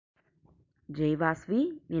Jai Vasvi,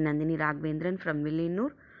 నేను Nandini Raghavendran from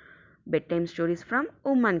Villianur. Bed time stories from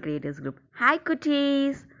Oommen creators group. Hi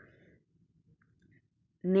cuties.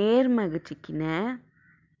 నేర్మగ చిక్కిన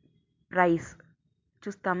price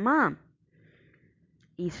చూస్తామా?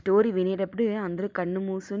 ఈ story వినేటప్పుడు అందరూ కన్ను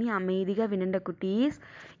మూసుని అమేదిగా వినండి కుటీస్.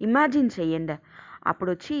 ఇమాజిన్ చెయ్యండి. అప్పుడు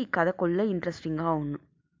వచ్చి ఈ కథ కొల్ల ఇంట్రెస్టింగ్గా ఉన్ను.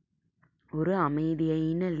 ஒரு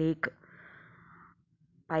அமைதியான லேக்.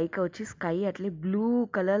 పైకి వచ్చి స్కై అట్లే బ్లూ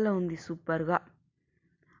కలర్లో ఉంది సూపర్గా.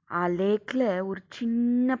 ఆ లేక్లో ஒரு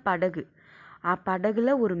చిన్న పడగు. ఆ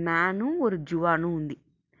పడగులో ஒரு మ్యాను ஒரு జువాను ఉంది.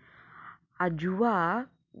 ఆ జువా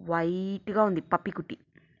వైట్గా ఉంది, పప్పికుట్టి.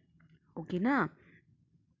 ఓకేనా?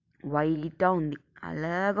 వైట్గా ఉంది,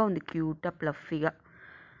 అలాగా ఉంది, క్యూట్గా ప్లఫీగా.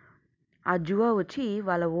 ఆ జువా వచ్చి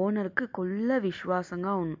వాళ్ళ ఓనర్కి కొల్ల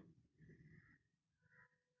విశ్వాసంగా ఉంది.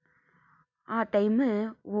 ఆ టైం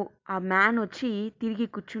ఆ మ్యాన్ వచ్చి తిరిగి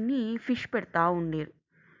కూర్చుని ఫిష్ పెడతా ఉండేరు.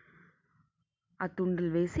 ఆ తుండులు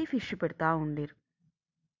వేసి ఫిష్ పెడతా ఉండేరు.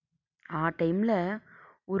 ఆ టైంలో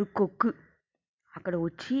ஒரு கொக்கு అక్కడ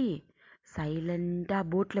వచ్చి సైలెంట్గా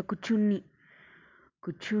బోట్లో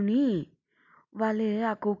కూర్చుని వాళ్ళు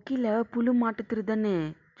ఆ కొక్కిలో పులు మాటుతురుదనే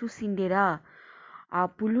చూసిండేరా. ఆ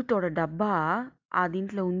పులుతోడ డబ్బా ఆ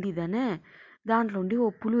దీంట్లో ఉంది దనే. దాంట్లో ఉండి ఓ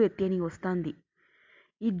పులు ఎత్తేని వస్తుంది.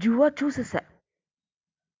 ఈ జువా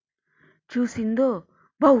చూసిందో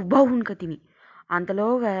బౌ బౌ ఉన్కతిని.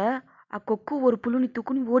 అంతలోగా ఆ కొక్కు ஒரு పులుని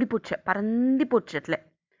తూకుని ఓడిపోచ్చ, పరందిపోచ్చు. అట్లే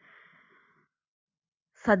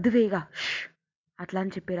సద్దువేగా అట్లా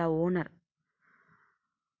అని చెప్పారు ఆ ఓనర్.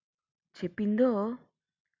 చెప్పిందో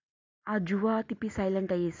ఆ జువా తిప్పి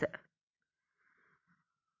సైలెంట్ అయ్యేసా.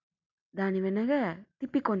 దాని వెనక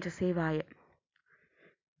తిప్పి కొంచెం సేవ్ ఆయే.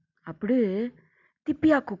 అప్పుడు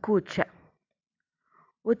తిప్పి ఆ కుక్కు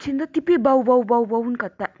వచ్చిందో తిప్పి బౌ బౌ బౌ బౌ అని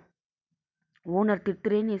కత్త. ఓనర్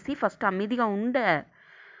తిడుతురేనేసి ఫస్ట్ అమ్మీదిగా ఉండే,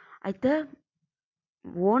 అయితే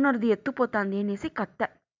ఓనర్ది ఎత్తుపోతుంది అనేసి కత్త.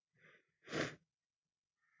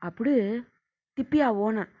 అప్పుడు తిప్పి ఆ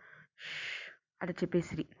ఓనర్ అట్లా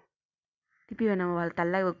చెప్పేసిరి. తిప్పి వాళ్ళ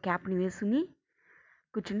తల్ల క్యాప్ని వేసుకుని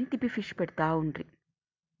కూర్చుని తిప్పి ఫిష్ పెడతా ఉండ్రి.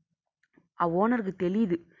 ఆ ఓనర్కి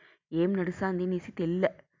తెలీదు ఏం నడుస్తుంది అనేసి తెల్ల.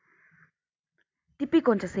 తిప్పి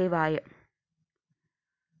కొంచెం సేవ్ ఆయే.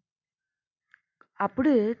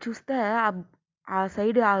 అప్పుడు చూస్తే ఆ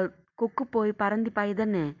సైడ్ ఆ కొక్కు పోయి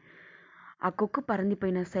పరందిపోయిదనే. ఆ కొక్కు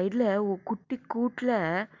పరందిపోయిన సైడ్లో ఓ కుట్టి కూట్లో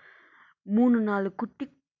 3-4 కుట్టి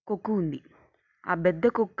కొక్కు ఉంది. ఆ పెద్ద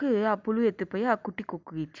కొక్కు ఆ పులు ఎత్తిపోయి ఆ కుట్టి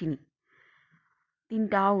కొక్కు ఇచ్చిని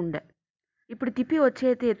తింటా ఉండే. ఇప్పుడు తిప్పి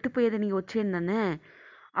వచ్చేది ఎత్తిపోయేదని వచ్చేందనే.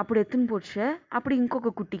 అప్పుడు ఎత్తుని పోడ్చే, అప్పుడు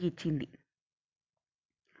ఇంకొక కుట్టికి ఇచ్చింది.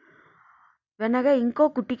 వెనక ఇంకో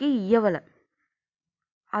కుట్టికి ఇయ్యవల.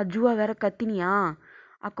 ఆ జువా వేరే కత్తినియా.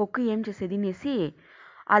 ఆ కొక్కు ఏం చేసేది అనేసి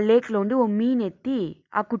ఆ లేక్లో ఉండి ఓ మీన్ ఎత్తి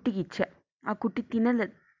ఆ కుట్టికి ఇచ్చా. ఆ కుట్టి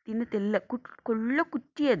తిన తెల్ల కొల్ల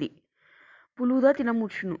కుట్టి. అది పులుదా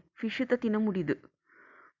తినముచ్చును, ఫిష్తో తినముడిదు.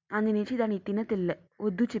 అందునుంచి దాన్ని తిన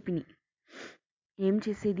వద్దు చెప్పిని. ఏం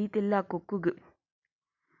చేసేది తెల్ల ఆ కొక్కుగు.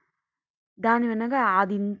 దాని వెనక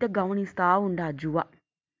అది ఇంత గమనిస్తూ ఉండే ఆ జువా.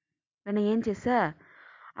 వెనక ఏం చేసా,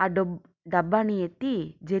 ఆ డబ్బాని ఎత్తి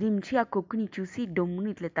జరించి ఆ కొక్కుని చూసి డొమ్ముని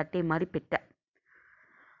ఇట్లా తట్టే మారి పెట్టా.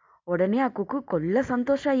 ఉడనే ఆ కొక్కు కొల్ల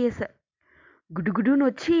సంతోష అయ్యేసా. గుడుగుడుని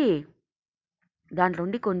వచ్చి దాంట్లో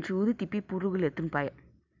ఉండి కొంచెం ఊది తిప్పి పురుగులు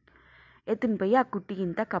ఎత్తునిపోయి ఆ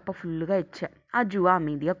కుట్టికింత కప్ప ఫుల్గా ఇచ్చా. ఆ జువా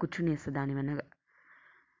మీదిగా కూర్చునేస్తా దాని వెనక.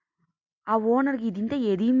 ఆ ఓనర్కి ఇదింటే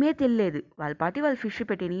ఏదీమే తెలియలేదు. వాళ్ళ పాటి వాళ్ళు ఫిష్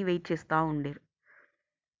పెట్టేని వెయిట్ చేస్తూ ఉండేరు.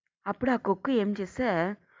 అప్పుడు ఆ కొక్కు ఏం చేస్తే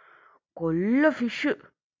కొల్ల ఫిష్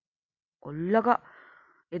కొల్లగా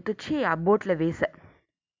ఎత్తొచ్చి ఆ బోట్లో వేసా.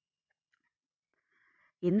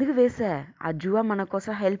 ఎందుకు వేసా? ఆ జువా మన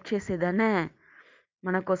కోసం హెల్ప్ చేసేదనే,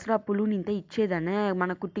 మన కోసం ఆ పులుని ఇంత ఇచ్చేదనే,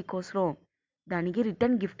 మన కుట్టి కోసం. దానికి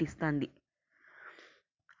రిటర్న్ గిఫ్ట్ ఇస్తుంది.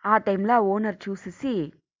 ఆ టైంలో ఆ ఓనర్ చూసేసి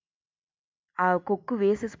ఆ కొక్కు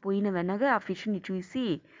వేసేసి పోయిన వెనక ఆ ఫిష్ని చూసి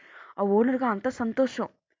ఆ ఓనర్గా అంత సంతోషం.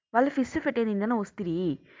 వాళ్ళు ఫిష్ పెట్టేది ఇందనే వస్తుంది,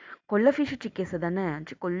 కొల్ల ఫిష్ చిక్కేస్తుందనే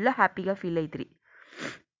అని కొల్ల హ్యాపీగా ఫీల్ అవుతుంది.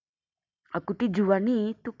 ఆ కుట్టి జువాని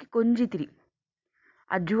తుక్కి కొంజితిరి.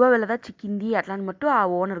 ఆ జువా వెళ్ళదా చిక్కింది అట్లా అనమట్టు ఆ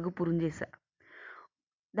ఓనర్కు పురుంజేసా.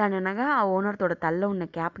 దాని అనగా ఆ ఓనర్ తోడ తల్ల ఉన్న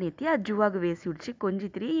క్యాప్ని ఎత్తి ఆ జువాకు వేసి ఉడిచి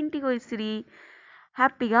కొంజితిరి ఇంటికి వచ్చిరి.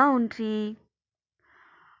 హ్యాపీగా ఉంట్రి.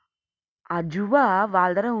 ఆ జువా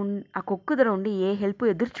వాళ్ళ ధర ఆ కొక్కు ధర ఉండి ఏ హెల్ప్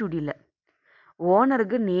ఎదురు చూడిలే.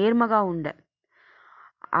 ఓనర్కి నేర్మగా ఉండే.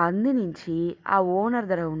 అందునుంచి ఆ ఓనర్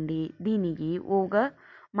ధర ఉండి దీనికి ఒక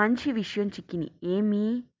మంచి విషయం చిక్కిని. ఏమి?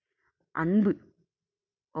 అన్బు.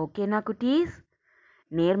 ఓకేనా కుటీస్?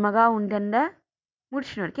 నేర్మగా ఉండండా,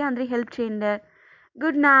 ముడిచినోడికి అందరికి హెల్ప్ చేయండి.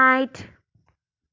 Good night.